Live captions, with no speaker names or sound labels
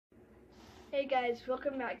Hey guys,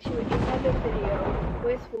 welcome back to another video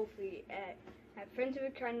with Wolfie at Friends of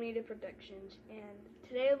Ood-Kind Media Productions, and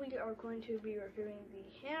today we are going to be reviewing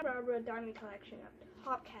the Hanna-Barbera Diamond Collection of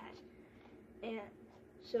Top Cat. And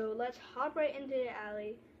so let's hop right into the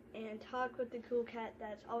alley and talk with the cool cat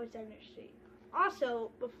that's always down your street.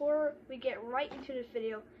 Also, before we get right into this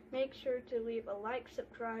video, make sure to leave a like,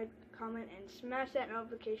 subscribe, comment, and smash that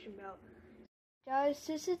notification bell. Guys,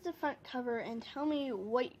 this is the front cover, and tell me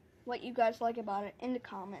what you guys like about it in the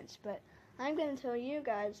comments. But I'm going to tell you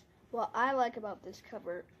guys what I like about this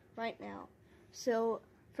cover right now. So,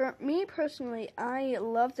 for me personally, I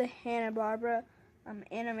love the Hanna-Barbera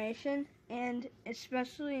animation, and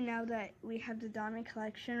especially now that we have the Diamond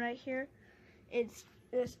Collection right here, it's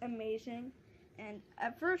just amazing. And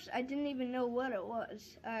at first, I didn't even know what it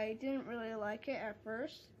was. I didn't really like it at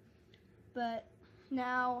first, but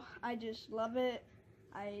now I just love it.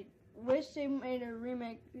 I wish they made a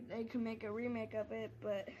remake. They could make a remake of it,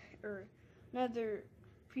 or another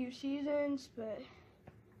few seasons, but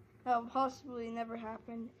that will possibly never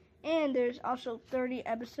happen. And there's also 30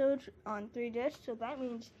 episodes on 3 discs, so that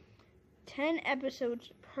means 10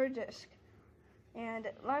 episodes per disc. And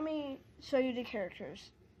let me show you the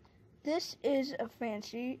characters. This is a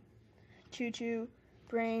Fancy, Choo Choo,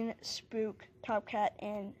 Brain, Spook, Top Cat,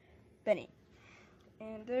 and Benny.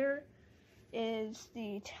 And there is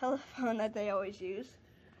the telephone that they always use.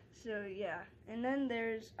 So yeah. And then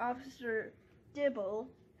there's Officer Dibble.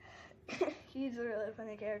 He's a really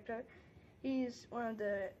funny character. He's one of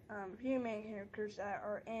the few main characters that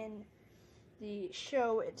are in the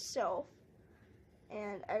show itself.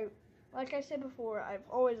 And like I said before, I've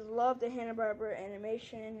always loved the Hanna-Barbera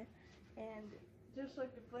animation, and just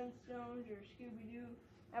like the Flintstones or Scooby-Doo,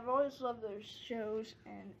 I've always loved those shows,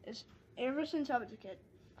 and ever since I was a kid,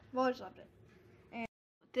 I've always loved it. And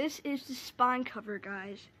this is the spine cover,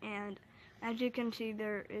 guys, and as you can see,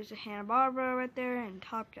 there is a Hanna-Barbera right there and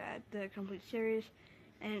Top Cat, the complete series,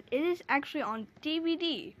 and it is actually on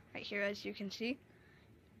DVD right here, as you can see,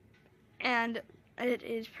 and it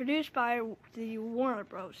is produced by the Warner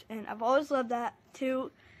Bros. And I've always loved that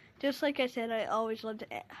too. Just like I said, I always loved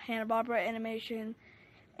Hanna-Barbera animation,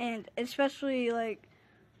 and especially like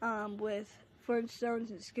with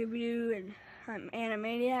Flintstones and Scooby-Doo and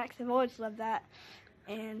Animaniacs. I've always loved that,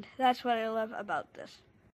 and that's what I love about this.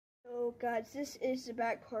 So guys, this is the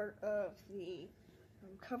back part of the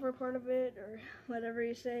cover part of it, or whatever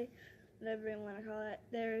you say, whatever you want to call it.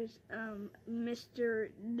 There's Mr.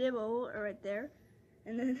 Nibble right there,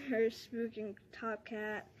 and then there's Spook and Top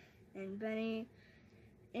Cat and Benny,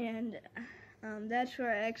 and that's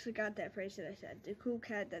where I actually got that phrase that I said, the cool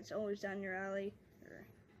cat that's always down your alley.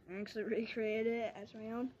 I actually recreated it as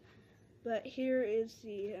my own. But here is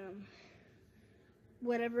the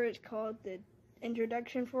whatever it's called, the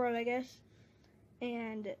introduction for it, I guess.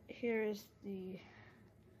 And here is the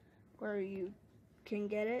where you can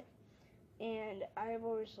get it. And I've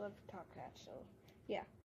always loved Top Cat, so yeah.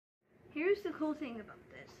 Here's the cool thing about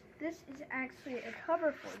this. This is actually a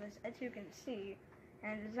cover for this, as you can see,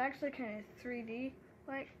 and it's actually kind of 3D,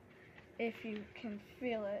 like, if you can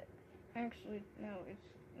feel it. Actually, no, it's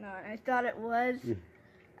not. I thought it was,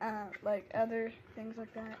 like other things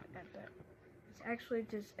like that, but it's actually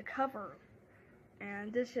just a cover,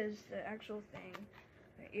 and this is the actual thing.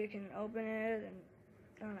 You can open it,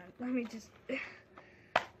 and let me just,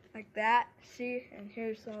 like that, see, and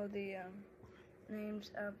here's some of the names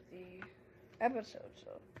of the episodes,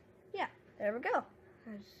 so yeah, there we go.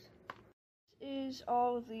 This is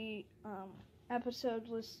all the episode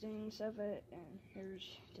listings of it, and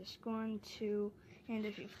here's disc 1, 2, and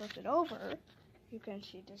if you flip it over, you can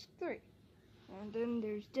see disc 3. And then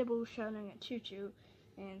there's Dibble shouting at Choo Choo,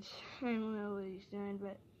 and I don't know what he's doing,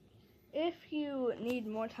 but if you need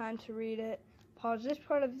more time to read it, pause this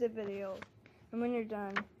part of the video, and when you're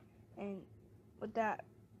done, and with that,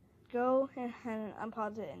 go and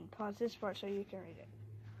unpause it and pause this part so you can read it.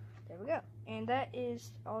 There we go. And that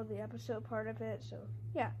is all the episode part of it, so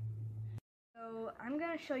yeah. So I'm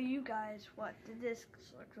going to show you guys what the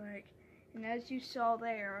discs look like. And as you saw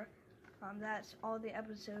there, that's all the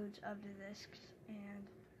episodes of the discs. And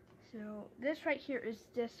so this right here is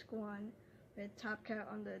disc 1 with Top Cat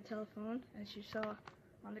on the telephone, as you saw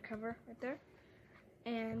on the cover right there.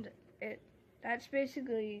 And that's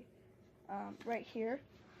basically right here.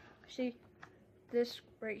 See, this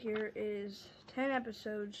right here is 10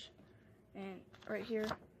 episodes, and right here,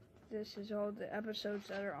 this is all the episodes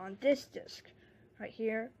that are on this disc right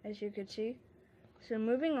here, as you can see. So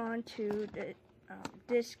moving on to the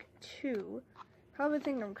disc 2. Probably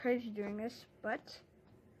think I'm crazy doing this, but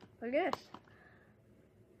look at this.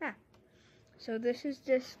 Yeah. So this is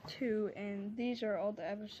disc 2, and these are all the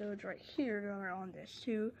episodes right here that are on disc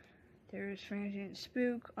 2. There's Frankie and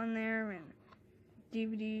Spook on there, and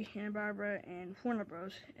DVD, Hanna-Barbera, and Warner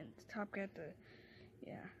Bros. And Top Cat,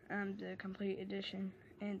 the complete edition.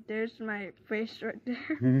 And there's my face right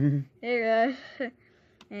there. Hey guys.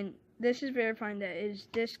 And this is verifying that it is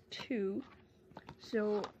disc 2.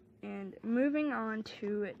 So, and moving on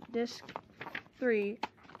to disc 3,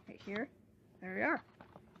 right here. There we are.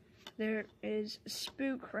 There is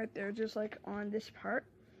Spook right there, just like on this part.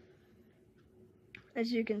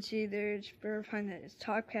 As you can see, there's verifying that it's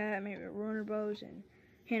Top Cat, maybe Warner Bros. And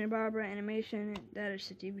Hanna-Barbera Animation, and that is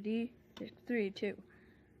the DVD. Disc 3 too.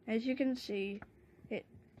 As you can see,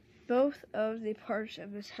 both of the parts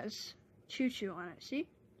of this has Choo Choo on it. See?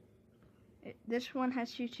 This one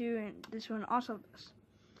has Choo Choo, and this one also does.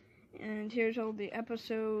 And here's all the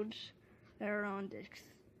episodes that are on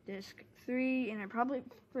disc 3, and I probably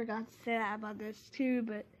forgot to say that about this too,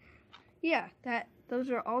 but yeah, those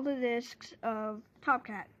are all the discs of Top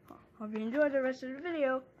Cat. Hope you enjoyed the rest of the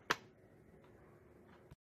video.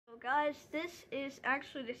 So guys, this is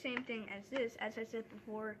actually the same thing as this. As I said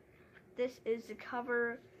before, this is the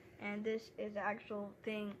cover, and this is the actual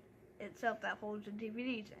thing itself that holds the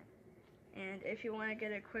DVDs in. And if you want to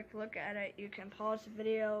get a quick look at it, you can pause the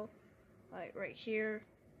video, like right here.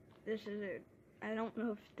 I don't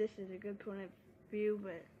know if this is a good point of view,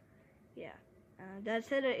 but yeah,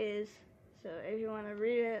 that's it is. So if you want to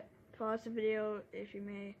read it, pause the video if you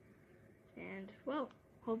may, and well,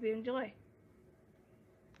 hope you enjoy.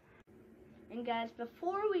 And guys,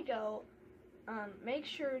 before we go, make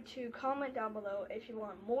sure to comment down below if you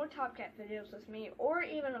want more Top Cat videos with me, or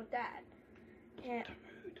even with Dad,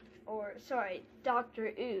 Dr.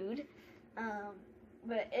 Ood.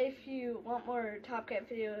 But if you want more Top Cat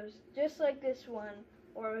videos just like this one,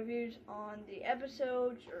 or reviews on the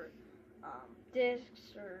episodes, or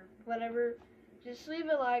discs, or whatever, just leave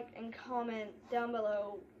a like and comment down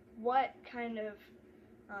below what kind of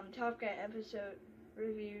Top Cat episode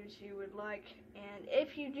reviews you would like, and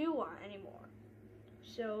if you do want any more.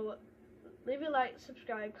 So leave a like,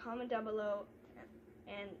 subscribe, comment down below,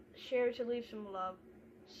 and share to leave some love.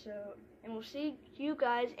 And we'll see you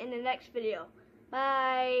guys in the next video.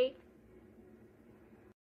 Bye!